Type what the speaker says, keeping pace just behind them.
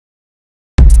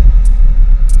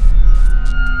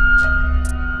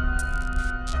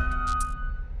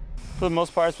For the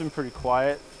most part, it's been pretty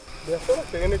quiet. Yeah, I feel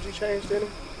like the energy changed in it.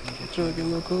 It's really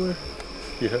getting a little cooler.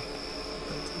 Yeah.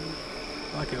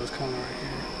 I like it was coming right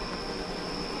here.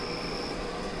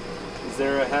 Is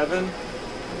there a heaven?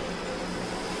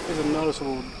 There's a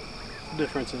noticeable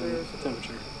difference in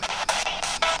temperature.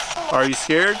 Are you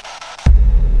scared?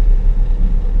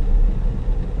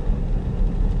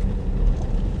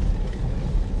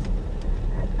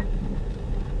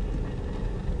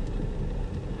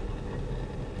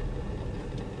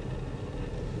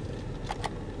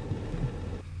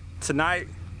 Tonight,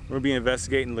 we're gonna be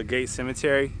investigating Legate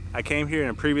Cemetery. I came here in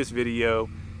a previous video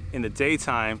in the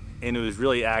daytime and it was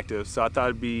really active, so I thought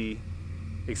it'd be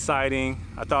exciting.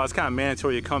 I thought it was kind of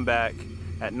mandatory to come back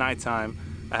at nighttime.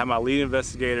 I have my lead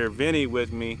investigator, Vinny,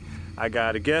 with me. I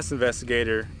got a guest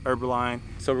investigator, Herbaline.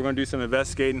 So we're gonna do some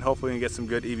investigating, hopefully get some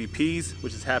good EVPs,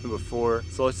 which has happened before.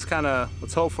 So let's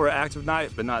hope for an active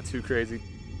night, but not too crazy.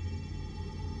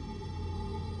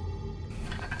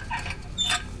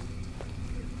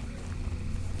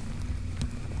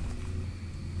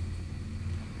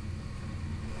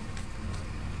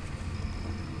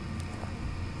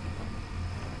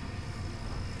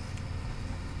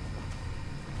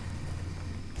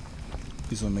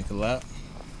 He's gonna make a lap.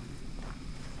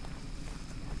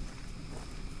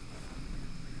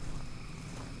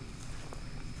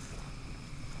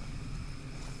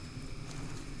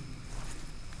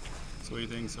 So what do you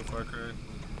think so far, Craig?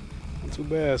 Not too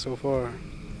bad so far.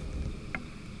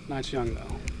 Night's young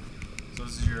though. So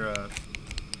this is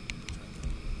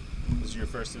your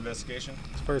first investigation?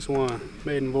 It's the first one,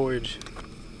 maiden voyage.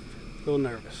 A little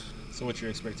nervous. So what's your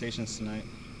expectations tonight?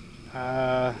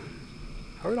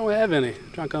 I really don't have any.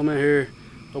 I'm trying to come in here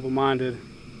open-minded,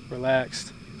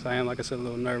 relaxed. So I am, like I said, a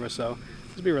little nervous. So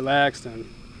just be relaxed and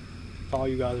follow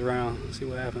you guys around, see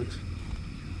what happens.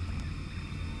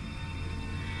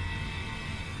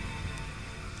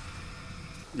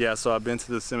 Yeah, so I've been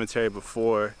to the cemetery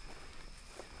before,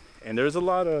 and there's a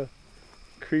lot of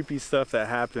creepy stuff that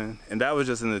happened, and that was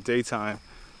just in the daytime.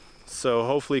 So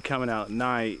hopefully coming out at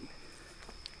night,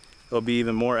 it'll be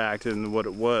even more active than what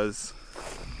it was.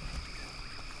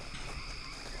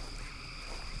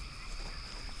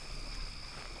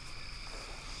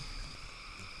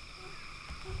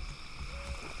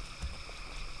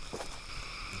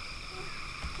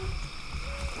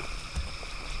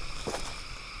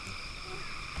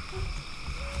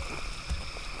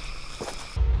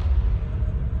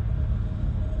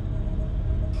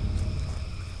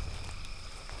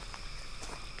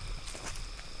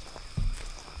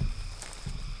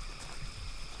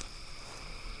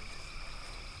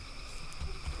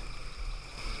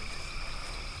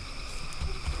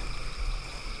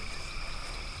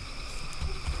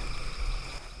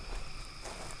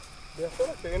 Yeah, I feel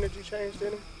like the energy changed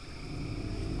in it.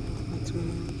 Not too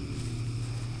much.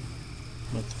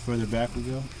 But the further back we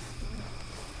go?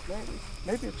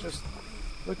 Maybe it's just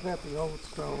looking at the old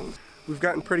stones. We've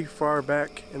gotten pretty far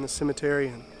back in the cemetery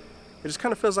and it just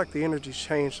kind of feels like the energy's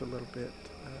changed a little bit.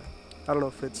 I don't know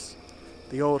if it's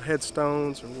the old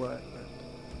headstones or what,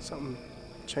 but something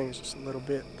changed just a little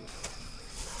bit.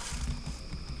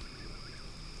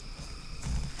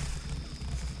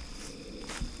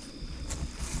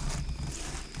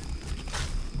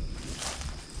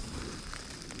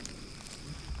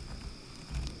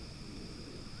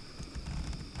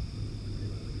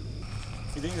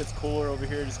 You think it's cooler over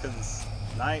here just because it's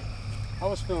night? I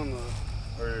was feeling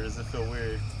the... Or does it feel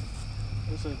weird?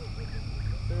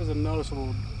 There's a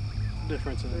noticeable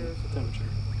difference in temperature.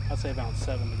 I'd say about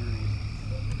 7 degrees.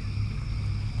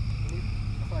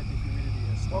 I feel like the humidity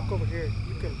has Walk over here.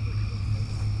 You can.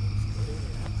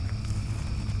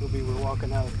 We're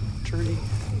walking out a tree.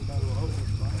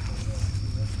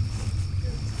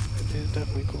 It is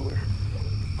definitely cooler.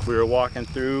 We were walking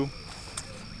through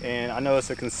and I noticed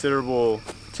a considerable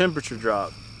temperature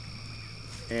drop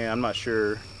and I'm not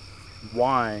sure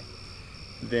why.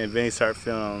 Then Vinny started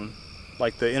feeling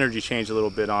like the energy changed a little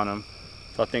bit on him.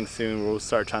 So I think soon we'll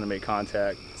start trying to make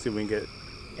contact, see if we can get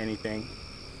anything.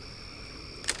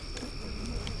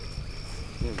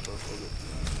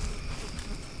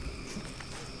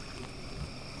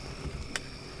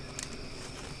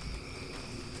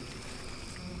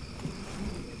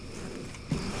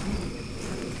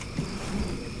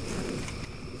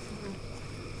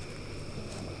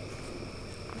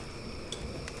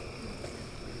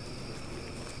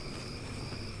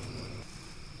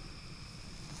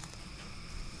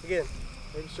 Again,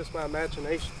 maybe it's just my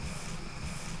imagination.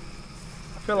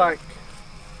 I feel like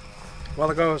a while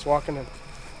ago I was walking and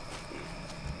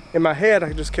in my head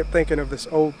I just kept thinking of this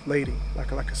old lady, like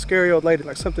a scary old lady,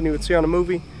 like something you would see on a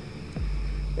movie.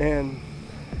 And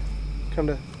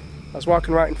I was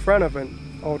walking right in front of an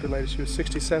older lady. She was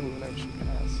 67 whenever she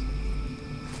passed.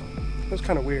 It was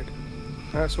kind of weird.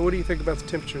 All right, so what do you think about the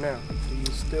temperature now? Do you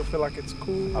still feel like it's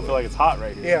cool? I feel like it's hot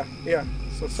right here. Yeah.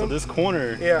 So this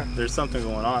corner, there's something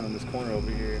going on in this corner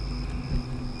over here.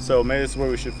 So maybe this is where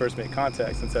we should first make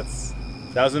contact, since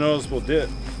that was a noticeable dip.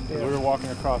 We were walking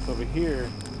across over here,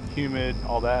 humid,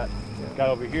 all that. Got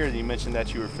over here, and you mentioned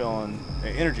that you were feeling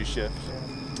an energy shift.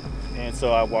 And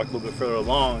so I walked a little bit further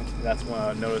along, and that's when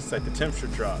I noticed like the temperature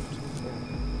dropped.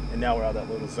 And now we're out of that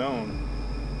little zone.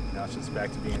 Now it's just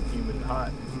back to being humid and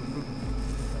hot.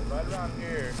 So right around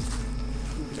here,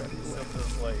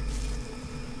 something's like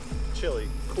chilly,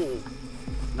 cool,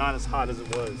 not as hot as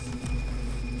it was.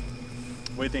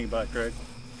 What do you think about it, Craig?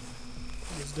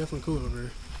 It's definitely cool over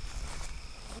here.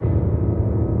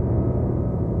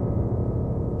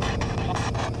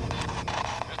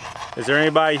 Is there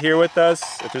anybody here with us?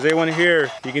 If there's anyone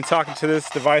here, you can talk into this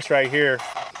device right here,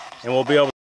 and we'll be able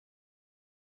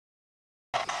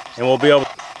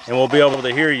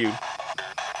to hear you.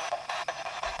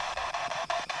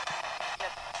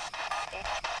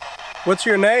 What's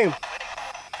your name?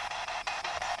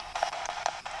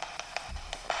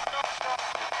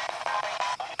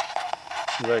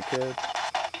 Is that a kid?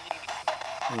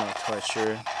 I'm not quite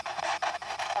sure.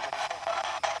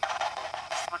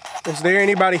 Is there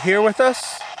anybody here with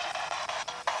us?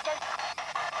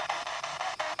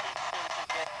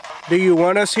 Do you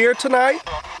want us here tonight?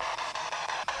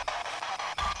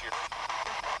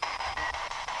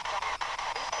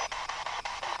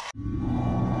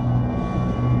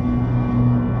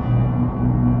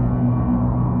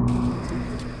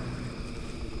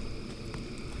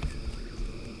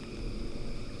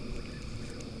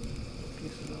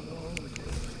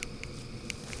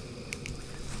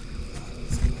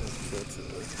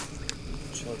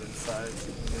 Children's side.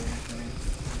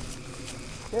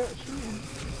 Yeah,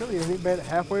 sure. Really, you made it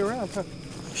halfway around, huh?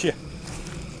 Yeah.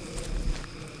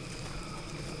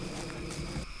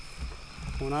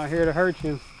 We're not here to hurt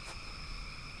you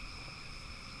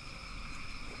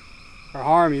or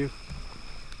harm you.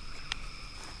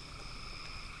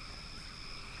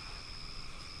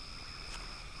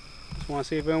 Just want to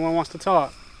see if anyone wants to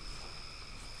talk.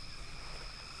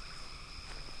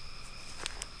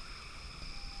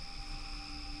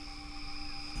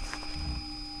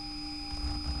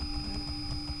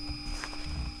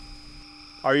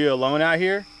 Are you alone out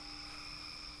here?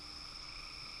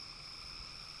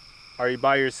 Are you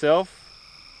by yourself?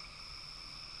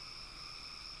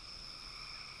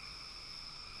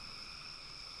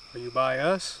 Are you by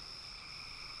us?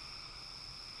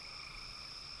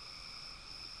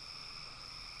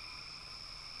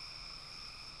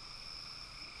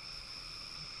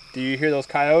 Do you hear those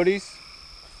coyotes?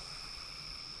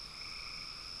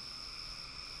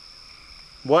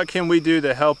 What can we do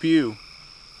to help you?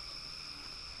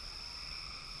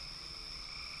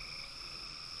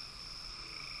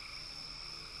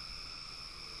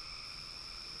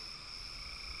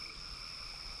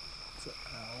 It's an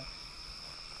owl.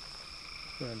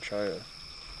 I'm gonna try a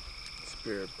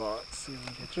spirit box. See if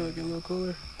we can It's really get a little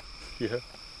cooler. Yeah.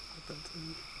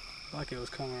 Like it was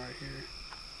coming right here.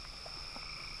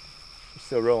 You're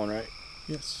still rolling, right?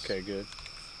 Yes. Okay, good.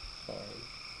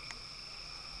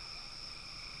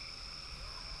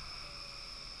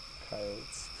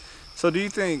 Coyotes. So do you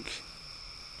think,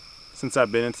 since I've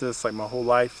been into this like my whole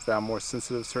life, that I'm more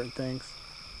sensitive to certain things?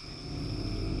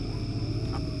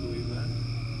 I would believe that.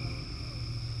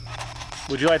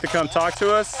 Would you like to come talk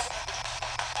to us?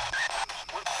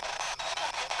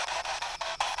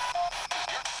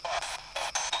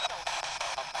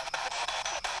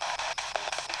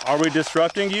 Are we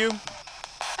disrupting you?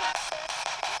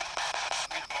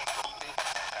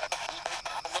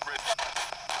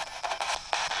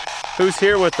 Who's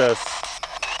here with us?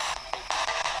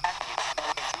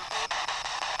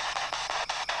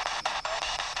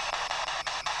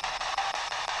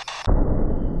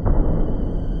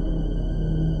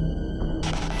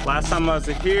 Last time I was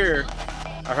here,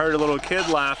 I heard a little kid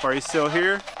laugh. Are you still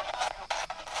here?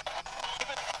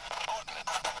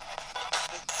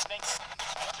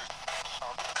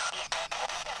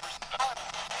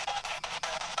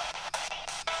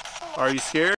 Are you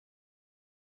scared?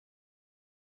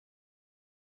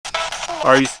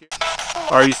 Are you scared?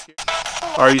 Are you scared?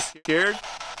 Are you scared?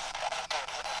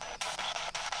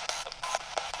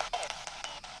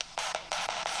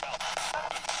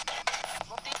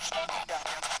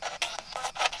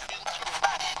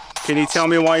 Can you tell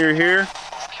me why you're here?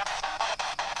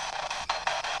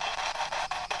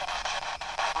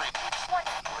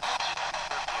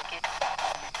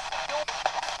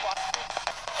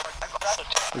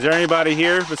 Is there anybody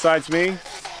here besides me?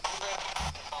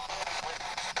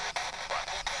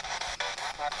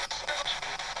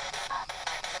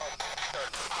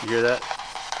 You hear that?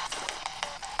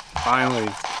 Finally.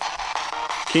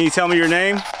 Can you tell me your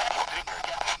name?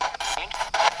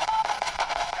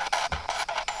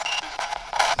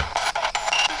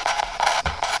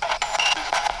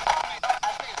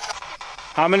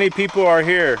 How many people are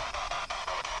here?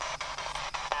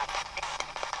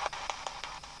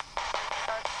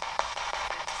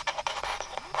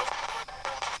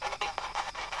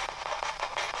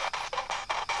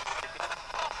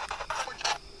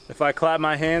 If I clap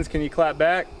my hands, can you clap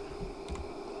back?